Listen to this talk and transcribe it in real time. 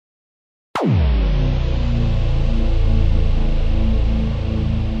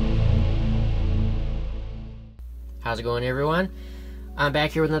How's it going, everyone? I'm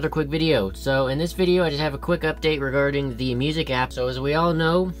back here with another quick video. So in this video I just have a quick update regarding the music app. So as we all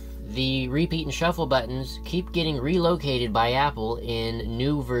know, the repeat and shuffle buttons keep getting relocated by Apple in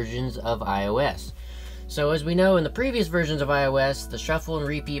new versions of iOS. So as we know, in the previous versions of iOS, the shuffle and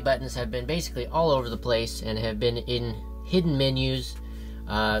repeat buttons have been basically all over the place and have been in hidden menus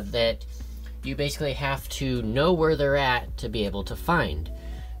that you basically have to know where they're at to be able to find.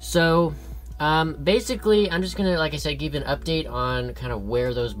 So basically, I'm just gonna, like I said, give you an update on kind of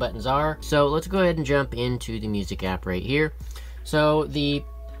where those buttons are. So let's go ahead and jump into the music app right here. So the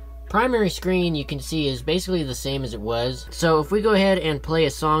primary screen you can see is basically the same as it was. So if we go ahead and play a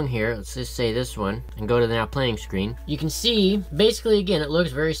song here, let's just say this one, and go to the now playing screen, you can see basically, again, it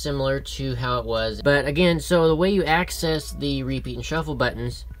looks very similar to how it was. But again, so the way you access the repeat and shuffle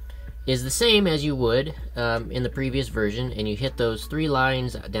buttons is the same as you would in the previous version, and you hit those three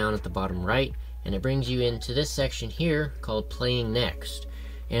lines down at the bottom right, and it brings you into this section here called Playing Next.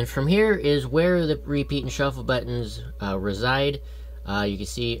 And from here is where the repeat and shuffle buttons reside. You can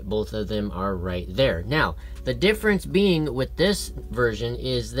see both of them are right there. Now, the difference being with this version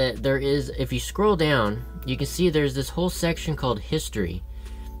is that there is, if you scroll down, you can see there's this whole section called History.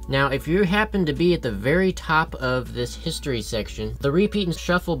 Now, if you happen to be at the very top of this history section, the repeat and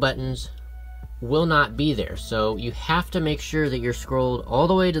shuffle buttons will not be there. So you have to make sure that you're scrolled all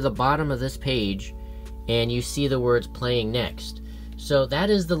the way to the bottom of this page and you see the words Playing Next. So that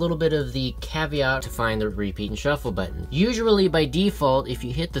is the little bit of the caveat to find the repeat and shuffle button. Usually by default, if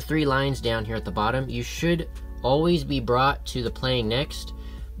you hit the three lines down here at the bottom, you should always be brought to the Playing Next.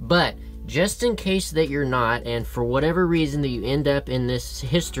 But just in case that you're not, and for whatever reason that you end up in this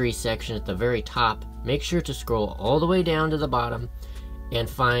history section at the very top, make sure to scroll all the way down to the bottom and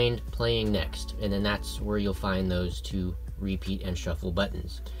find Playing Next. And then that's where you'll find those two repeat and shuffle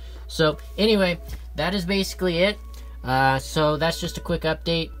buttons. So anyway, that is basically it. So that's just a quick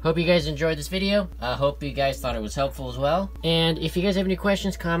update. Hope you guys enjoyed this video. Hope you guys thought it was helpful as well. And if you guys have any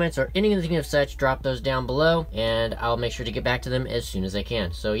questions, comments, or anything of such, drop those down below, and I'll make sure to get back to them as soon as I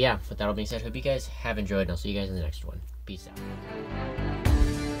can. So yeah, with that all being said, hope you guys have enjoyed, and I'll see you guys in the next one. Peace out.